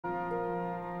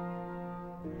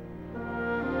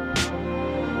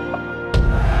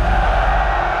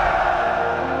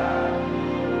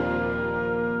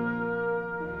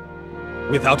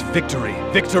Without victory,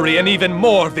 victory and even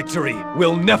more victory,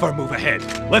 we'll never move ahead.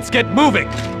 Let's get moving!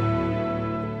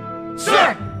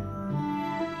 Sir!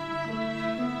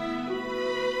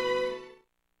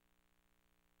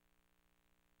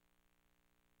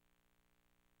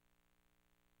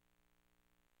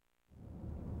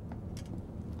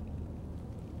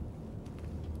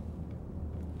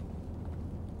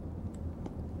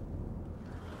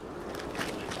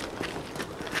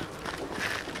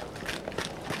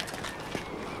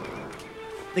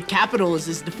 The capital is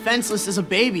as defenseless as a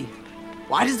baby.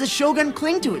 Why does the Shogun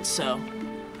cling to it so?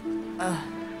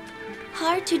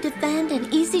 Hard to defend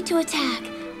and easy to attack.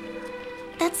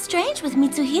 That's strange with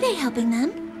Mitsuhide helping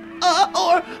them.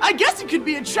 Or I guess it could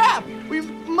be a trap. We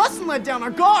mustn't let down our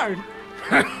guard.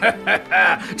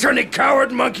 Turning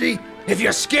coward, monkey! If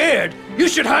you're scared, you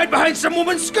should hide behind some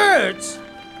woman's skirts!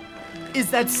 Is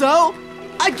that so?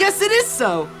 I guess it is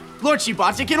so. Lord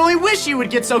Shibachi can only wish he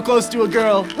would get so close to a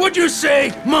girl. What'd you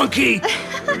say, monkey?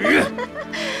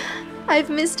 I've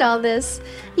missed all this.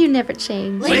 You never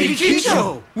change. Lady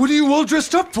Kyoto! What are you all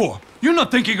dressed up for? You're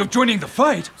not thinking of joining the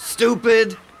fight.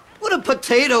 Stupid! What a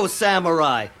potato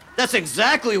samurai! That's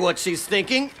exactly what she's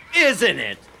thinking, isn't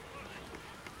it?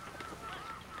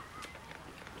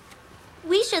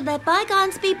 We should let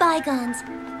bygones be bygones.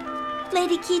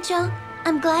 Lady Kicho,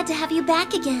 I'm glad to have you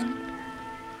back again.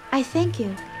 I thank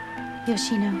you,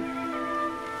 Yoshino.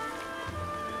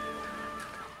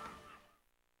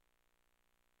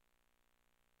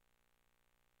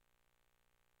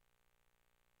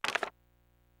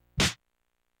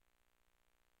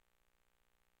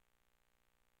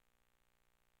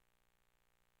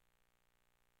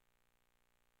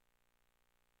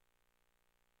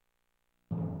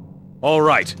 All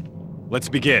right, let's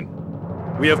begin.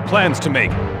 We have plans to make.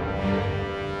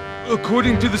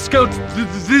 According to the scouts,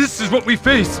 this is what we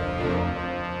face.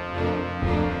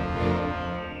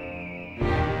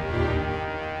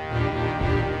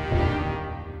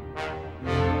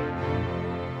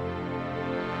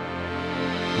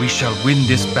 We shall win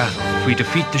this battle if we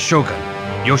defeat the Shogun,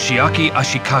 Yoshiaki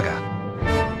Ashikaga.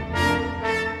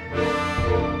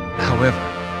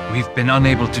 However, we've been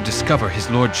unable to discover his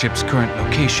lordship's current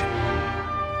location.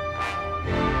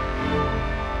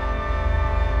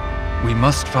 We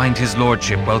must find his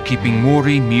lordship while keeping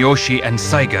Mouri, Miyoshi, and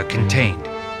Saiga contained.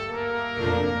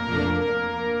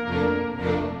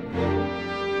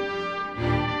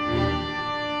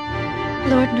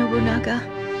 Lord Nobunaga,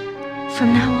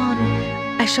 from now on,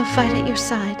 I shall fight at your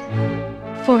side.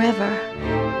 Forever.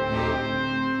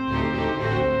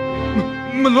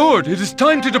 My lord, it is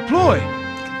time to deploy!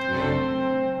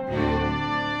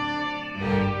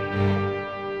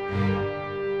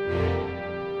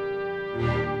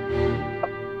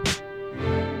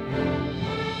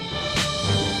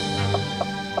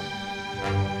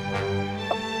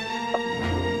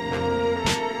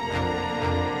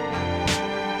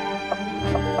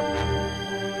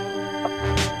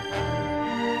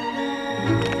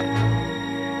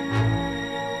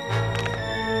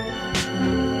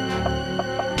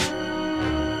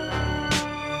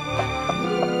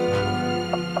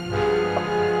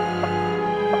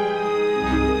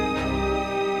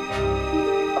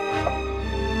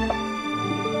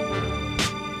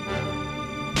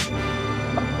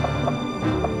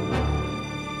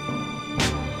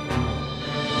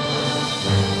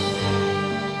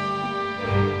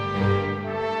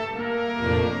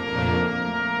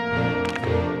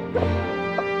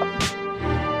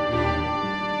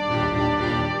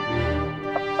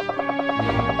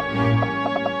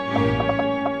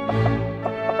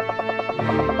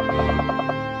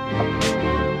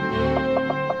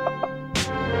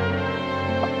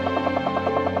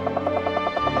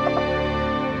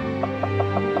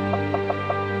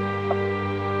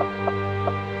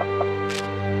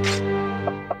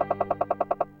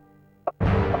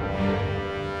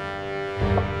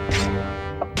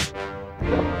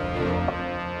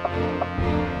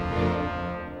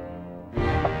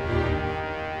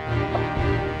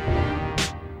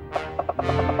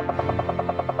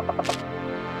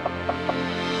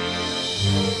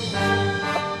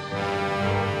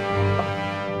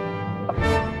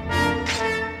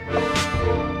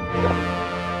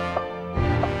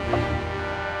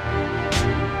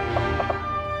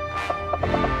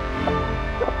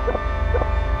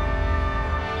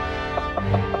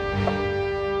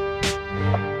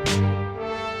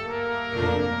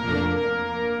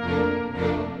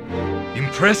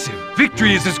 Impressive.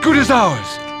 Victory is as good as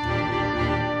ours.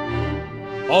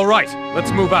 All right,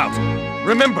 let's move out.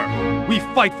 Remember, we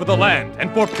fight for the land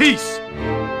and for peace.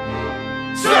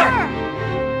 Sir!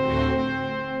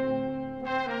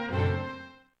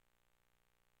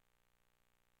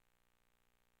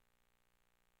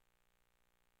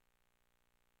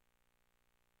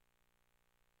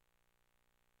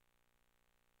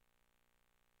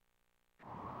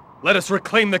 Let us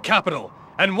reclaim the capital,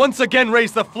 and once again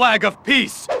raise the flag of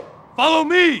peace! Follow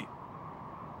me!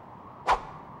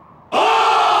 All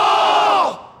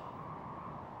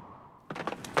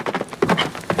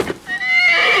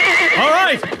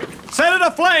right! Set it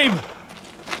aflame!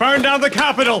 Burn down the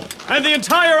capital, and the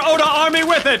entire Oda army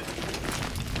with it!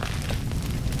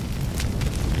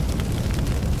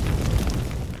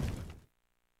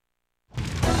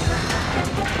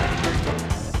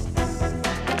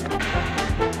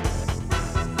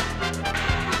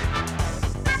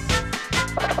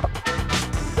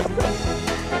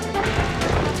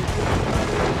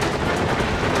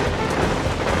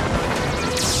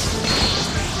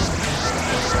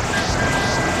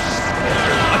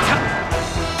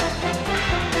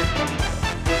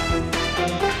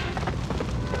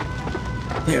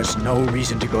 There's no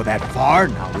reason to go that far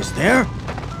now, is there?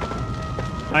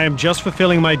 I am just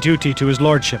fulfilling my duty to his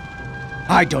lordship.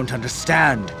 I don't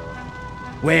understand.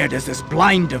 Where does this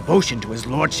blind devotion to his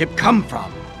lordship come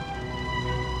from?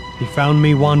 He found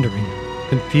me wandering,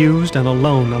 confused and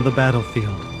alone on the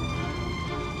battlefield.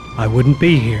 I wouldn't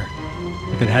be here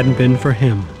if it hadn't been for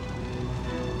him.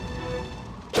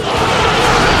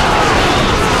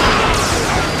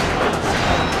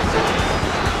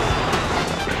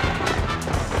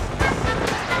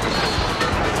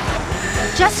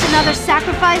 Just another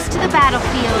sacrifice to the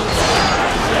battlefield.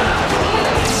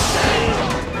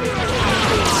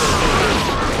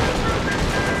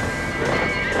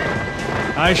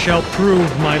 I shall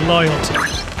prove my loyalty.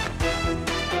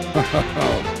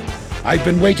 I've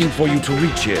been waiting for you to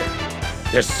reach here.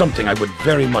 There's something I would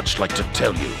very much like to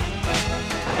tell you.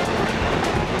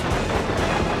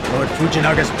 Lord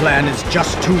Fujinaga's plan is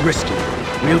just too risky.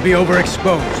 We'll be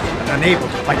overexposed and unable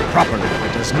to fight properly if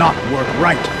it does not work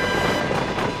right.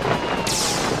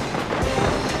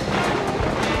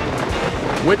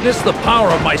 Witness the power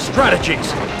of my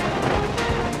strategies!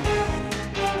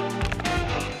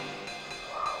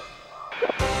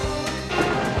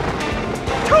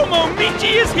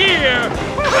 Tomomichi is here!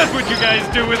 What would you guys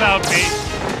do without me?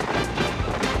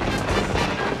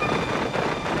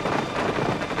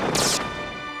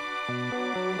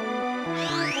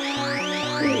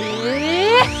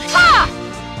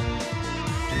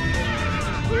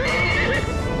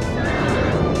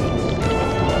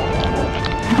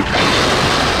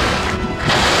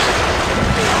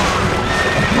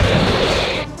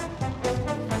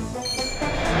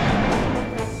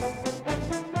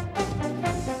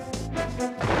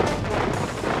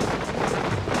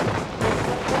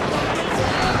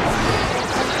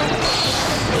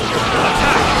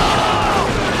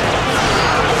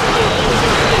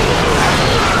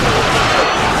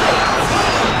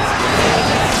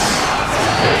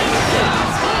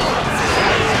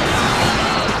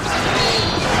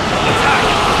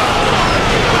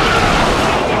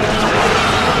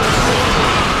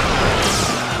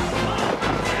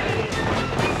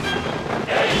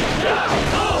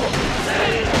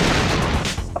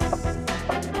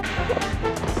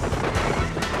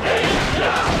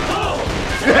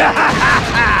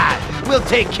 We'll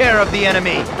take care of the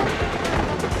enemy!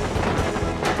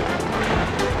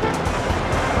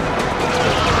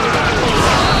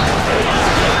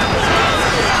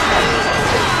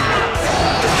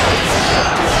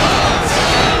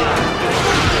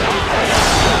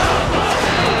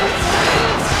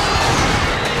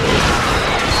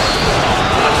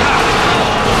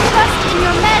 Trust in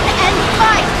your men and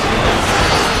fight!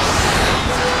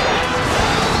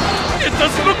 It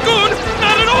doesn't look good!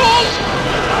 Not at all!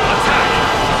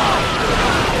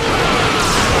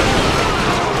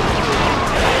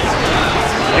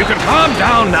 You can calm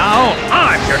down now.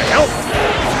 I'm here to help.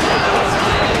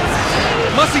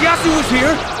 Masayasu is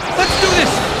here! Let's do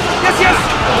this! Yes, yes!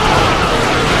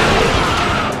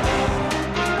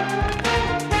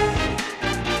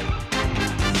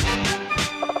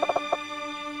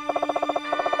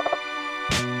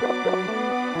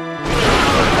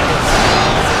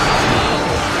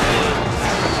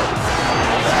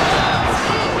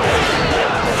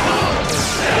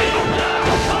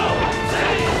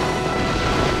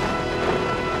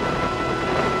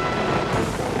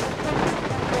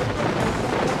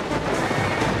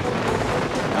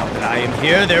 I am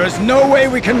here, there is no way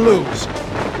we can lose.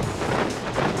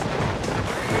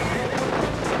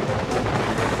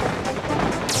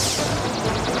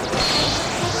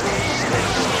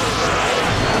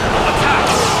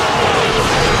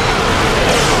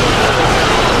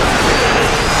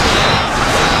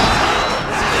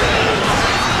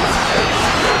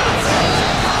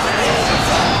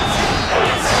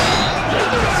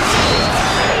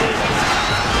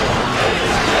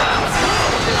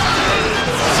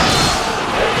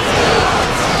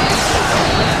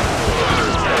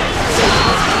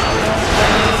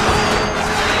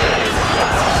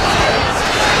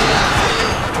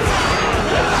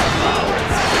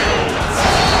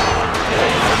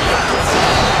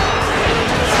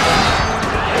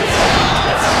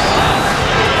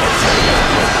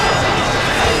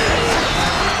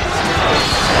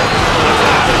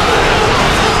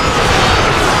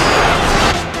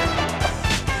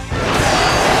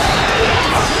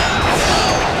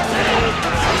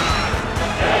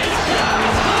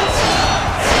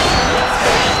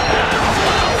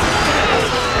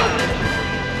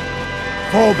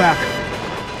 fall back.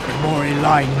 The Mouri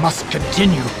line must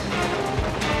continue.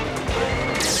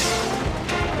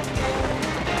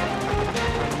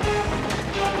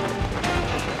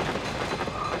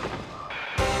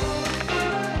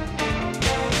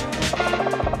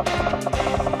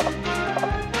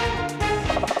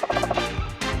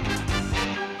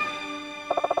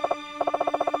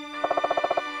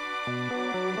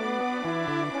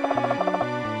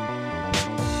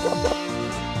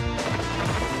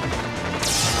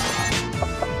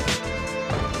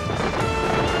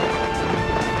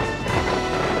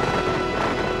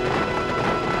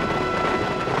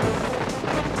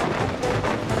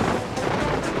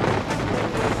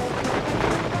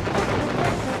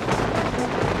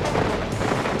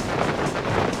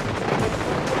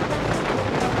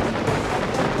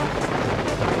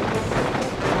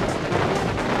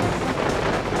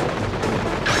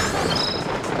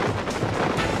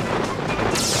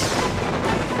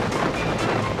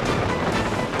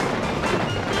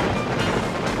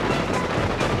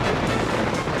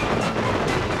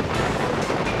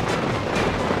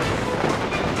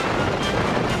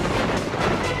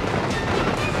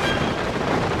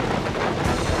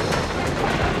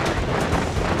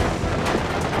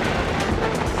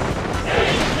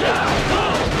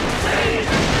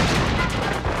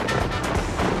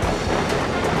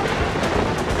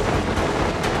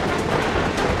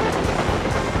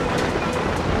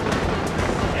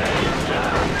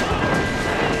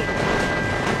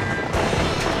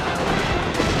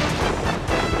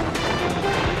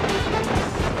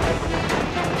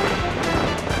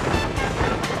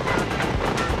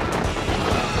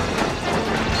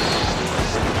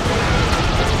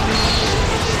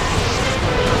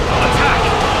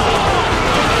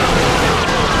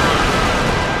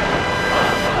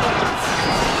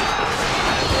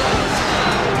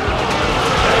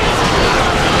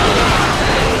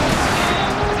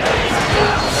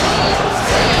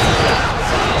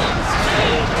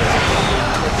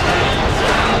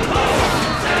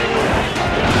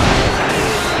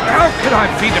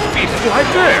 I'd be defeated like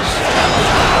this!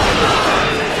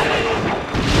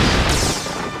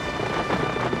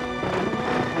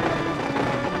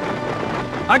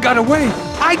 I got away!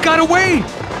 I got away!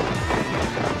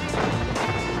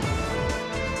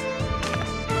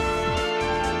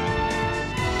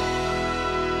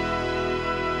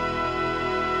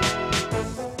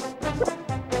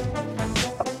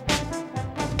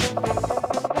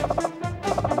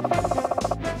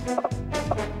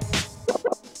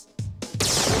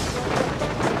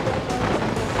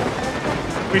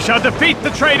 We shall defeat the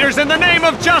traitors in the name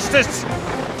of justice!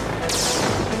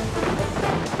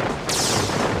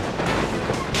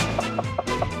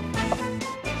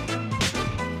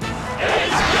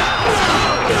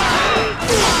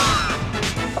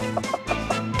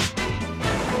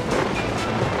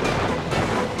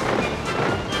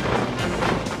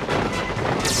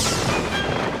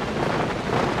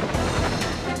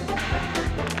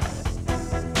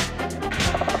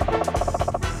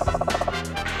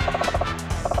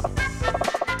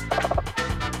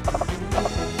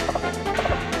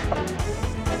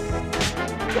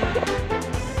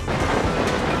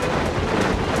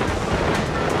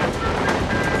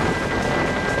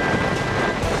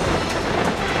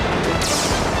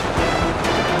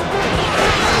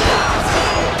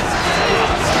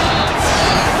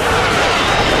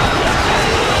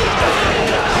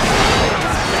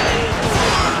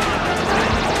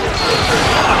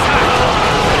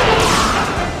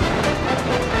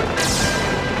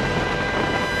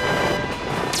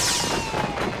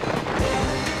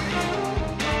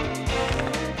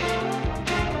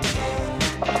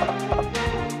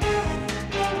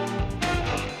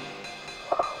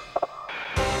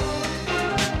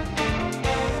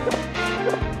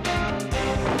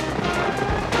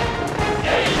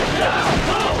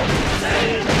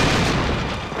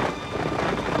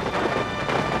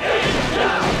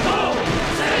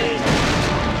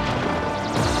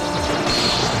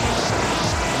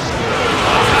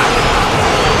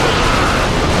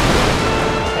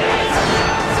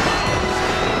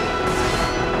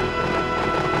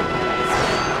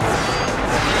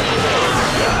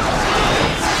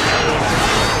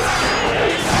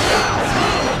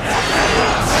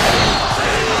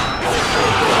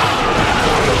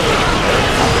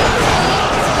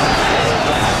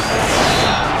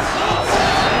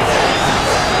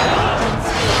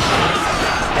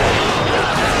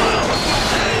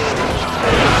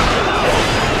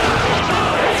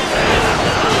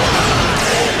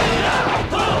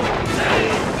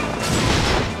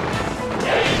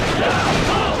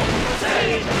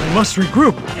 I must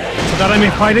regroup, so that I may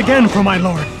fight again for my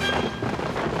lord.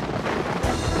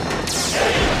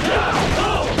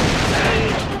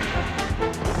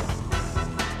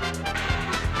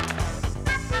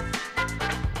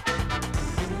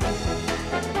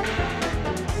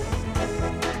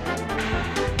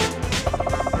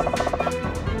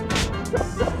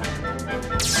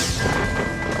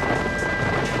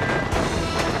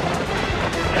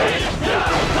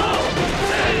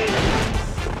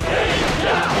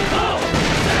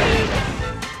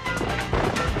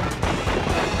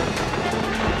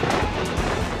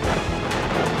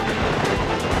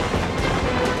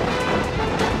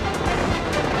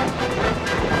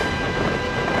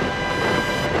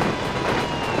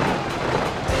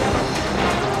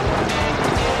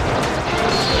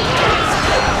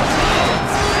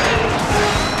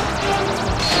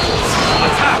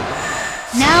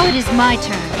 it is my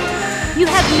turn. You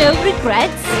have no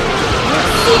regrets? We'll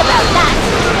see about that!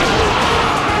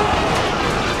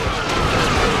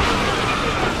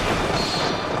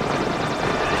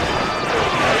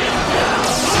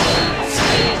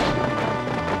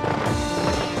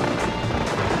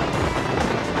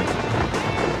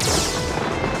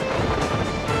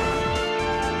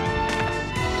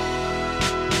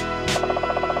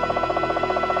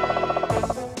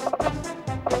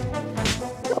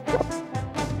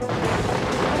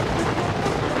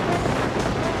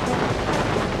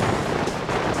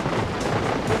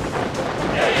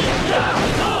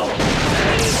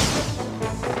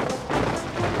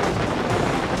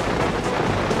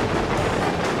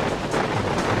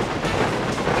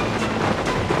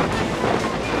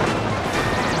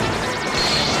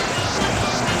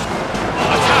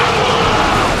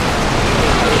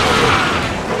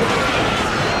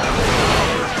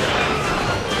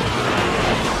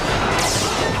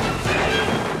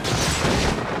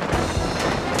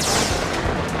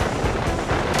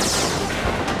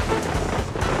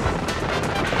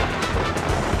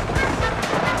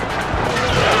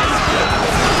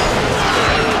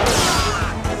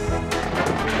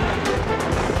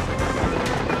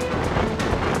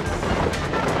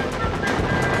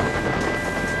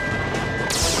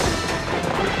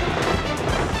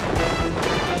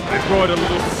 Brought a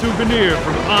little souvenir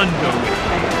from Ando.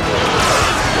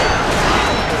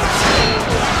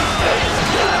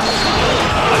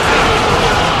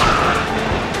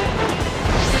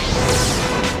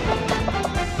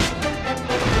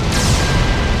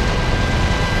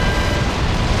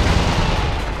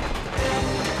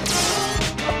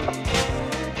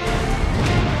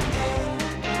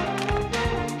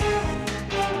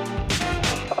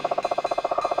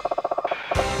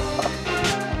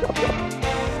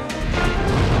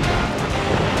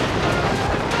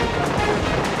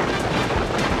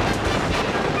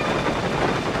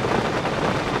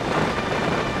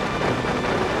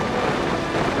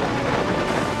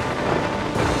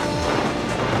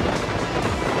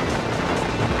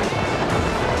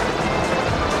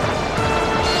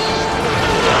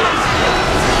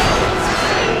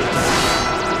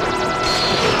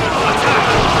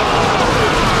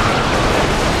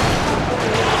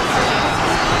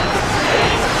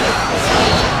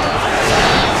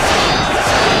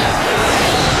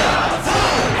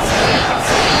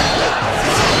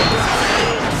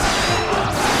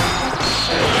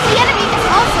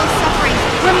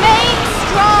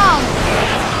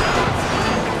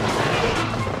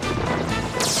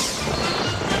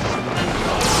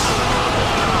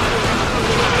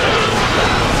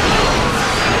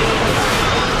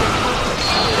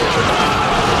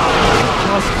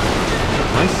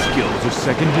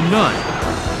 Second to none.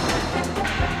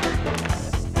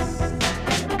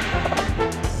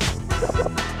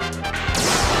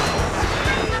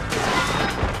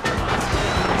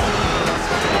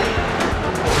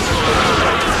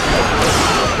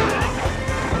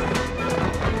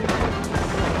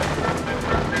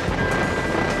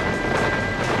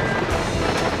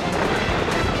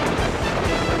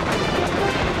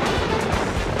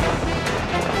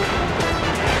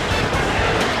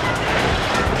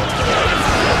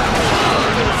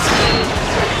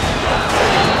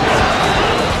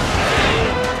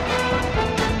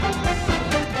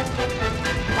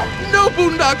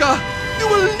 Nobunaga! You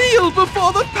will kneel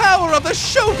before the power of the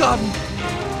Shogun!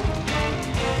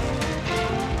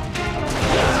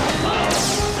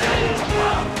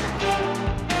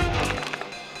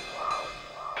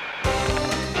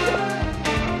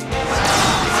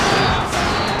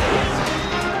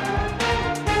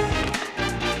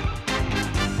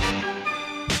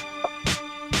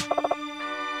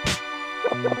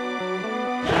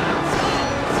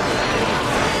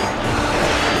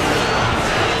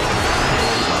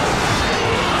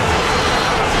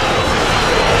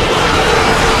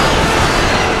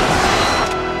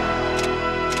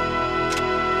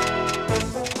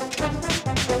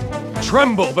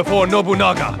 Tremble before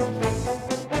Nobunaga!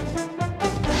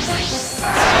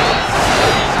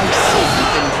 I see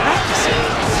you've been practicing.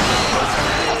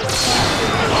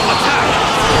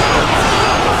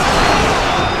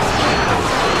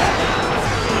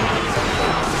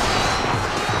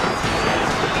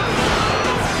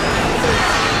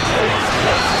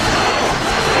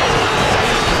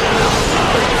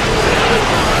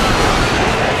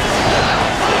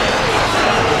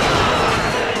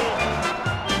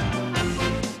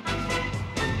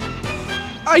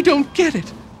 I don't get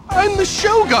it. I'm the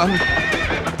Shogun.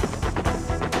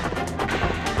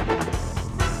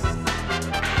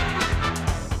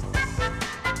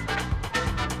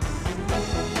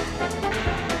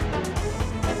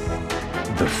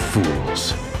 The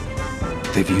fools.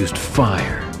 They've used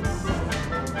fire.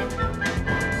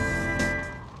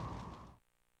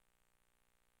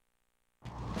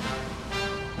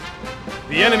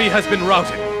 The enemy has been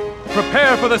routed.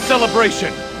 Prepare for the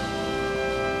celebration!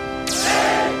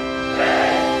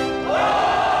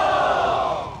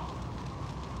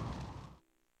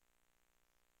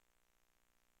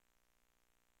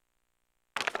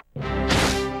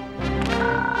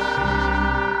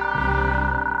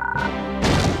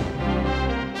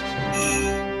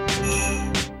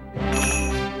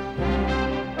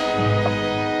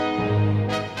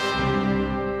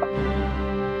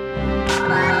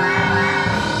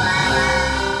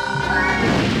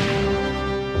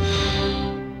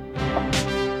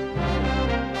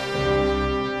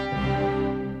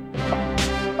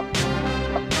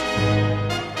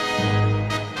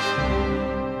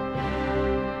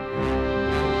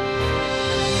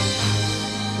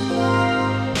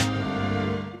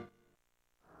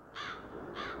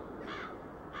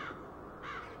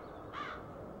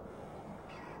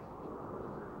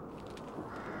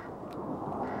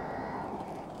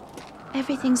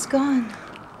 Everything's gone.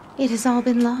 It has all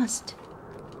been lost.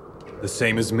 The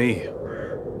same as me.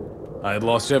 I had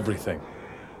lost everything.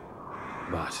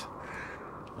 But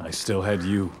I still had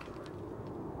you.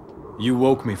 You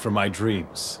woke me from my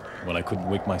dreams when I couldn't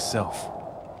wake myself.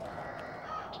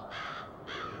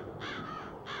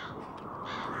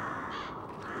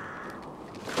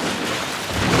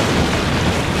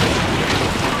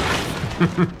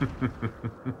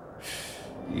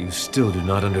 You still do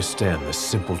not understand the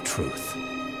simple truth.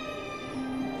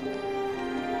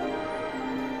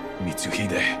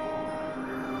 Mitsuhide.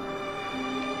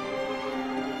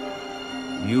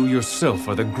 You yourself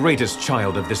are the greatest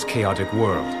child of this chaotic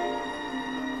world.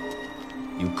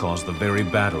 You caused the very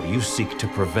battle you seek to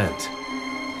prevent.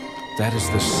 That is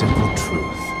the simple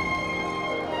truth.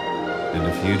 And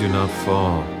if you do not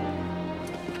fall,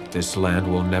 this land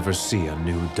will never see a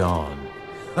new dawn.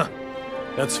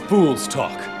 That's fool's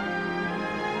talk.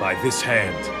 By this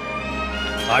hand,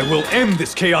 I will end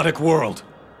this chaotic world.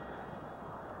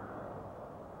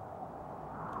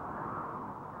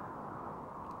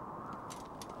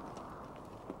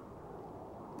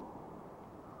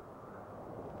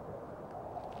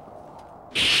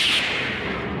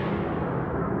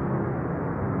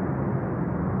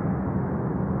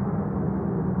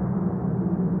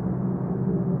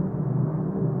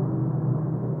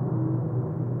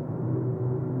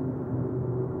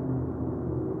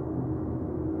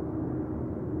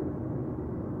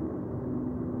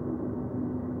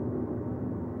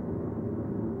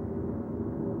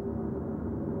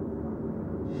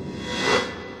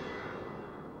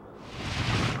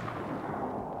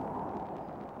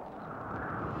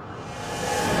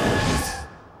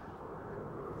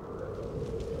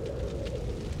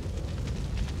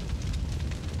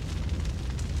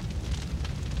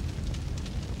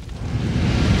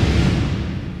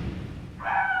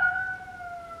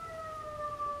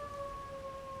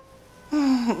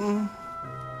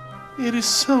 It is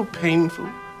so painful,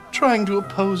 trying to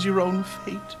oppose your own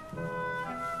fate.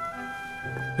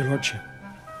 Your Lordship.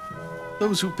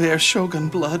 Those who bear Shogun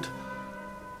blood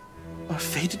are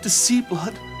fated to see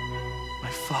blood. My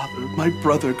father, my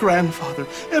brother, grandfather,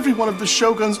 every one of the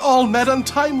Shoguns all met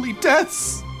untimely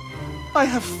deaths. I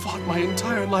have fought my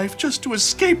entire life just to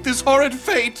escape this horrid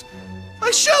fate.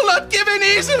 I shall not give in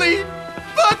easily,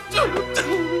 but...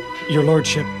 Your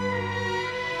Lordship,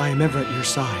 I am ever at your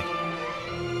side.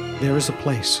 There is a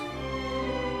place,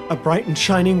 a bright and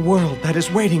shining world that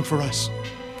is waiting for us.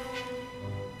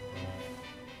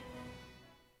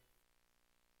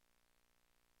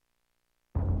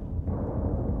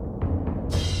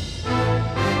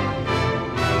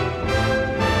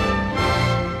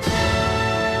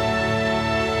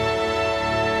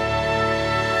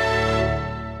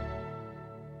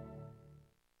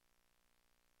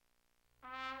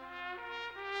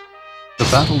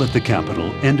 The battle at the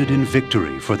capital ended in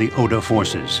victory for the Oda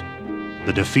forces.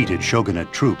 The defeated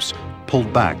shogunate troops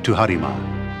pulled back to Harima.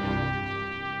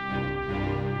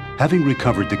 Having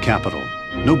recovered the capital,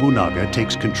 Nobunaga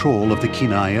takes control of the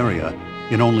Kinai area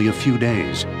in only a few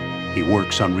days. He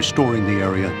works on restoring the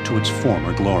area to its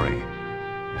former glory.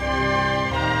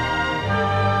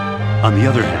 On the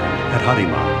other hand, at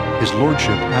Harima, his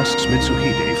lordship asks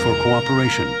Mitsuhide for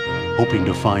cooperation, hoping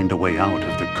to find a way out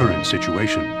of the current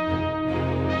situation.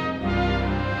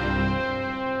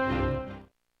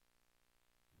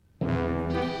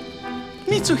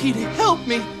 Mitsuhide, help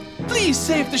me! Please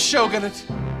save the shogunate!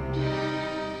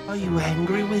 Are you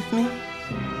angry with me?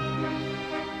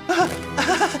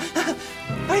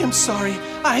 I am sorry.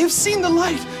 I have seen the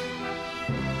light.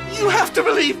 You have to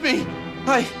believe me.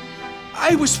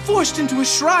 I was forced into a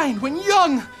shrine when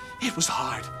young. It was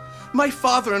hard. My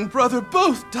father and brother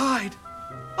both died.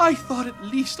 I thought at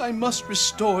least I must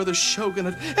restore the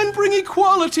shogunate and bring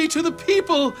equality to the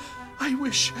people. I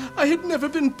wish I had never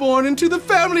been born into the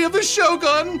family of the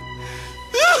shogun.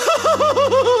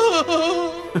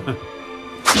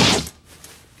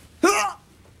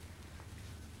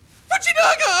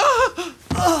 Fujinaga!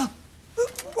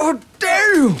 How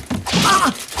dare you!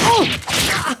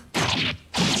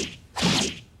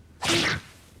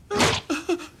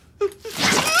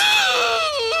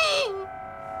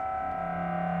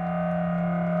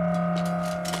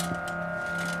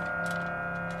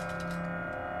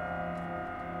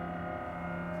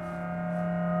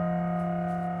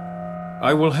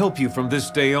 I will help you from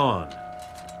this day on.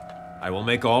 I will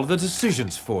make all the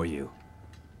decisions for you.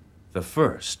 The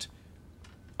first,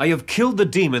 I have killed the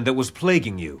demon that was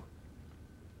plaguing you.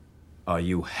 Are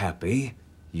you happy,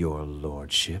 your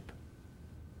lordship?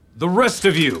 The rest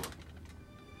of you!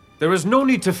 There is no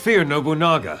need to fear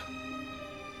Nobunaga.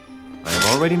 I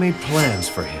have already made plans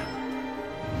for him.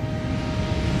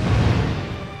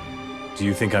 Do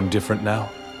you think I'm different now?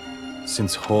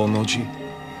 Since Honnoji?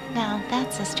 Now,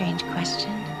 that's a strange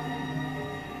question.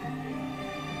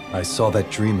 I saw that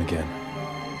dream again.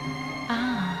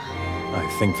 Ah.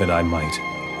 I think that I might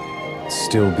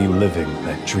still be living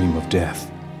that dream of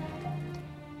death.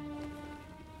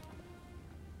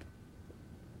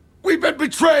 We've been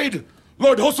betrayed!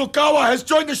 Lord Hosokawa has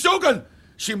joined the Shogun!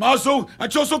 Shimazu and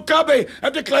Chosokabe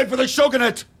have declared for the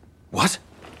Shogunate! What?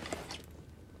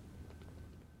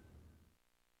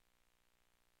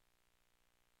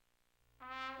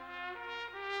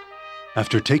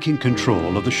 After taking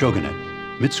control of the shogunate,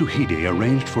 Mitsuhide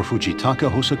arranged for Fujitaka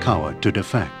Hosokawa to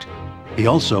defect. He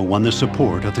also won the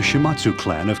support of the Shimatsu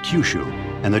clan of Kyushu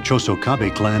and the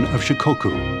Chosokabe clan of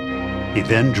Shikoku. He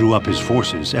then drew up his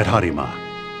forces at Harima.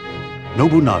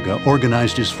 Nobunaga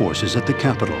organized his forces at the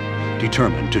capital,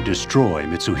 determined to destroy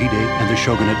Mitsuhide and the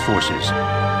shogunate forces.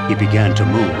 He began to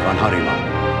move on Harima.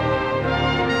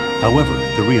 However,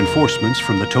 the reinforcements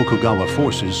from the Tokugawa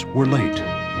forces were late.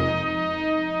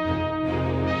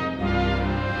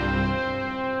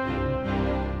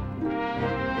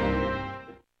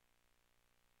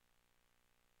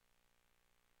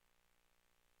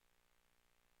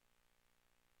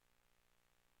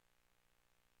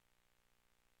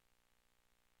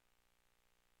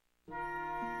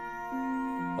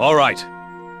 All right.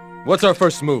 What's our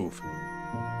first move?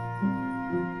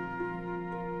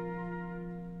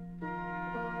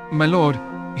 My lord,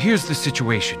 here's the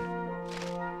situation.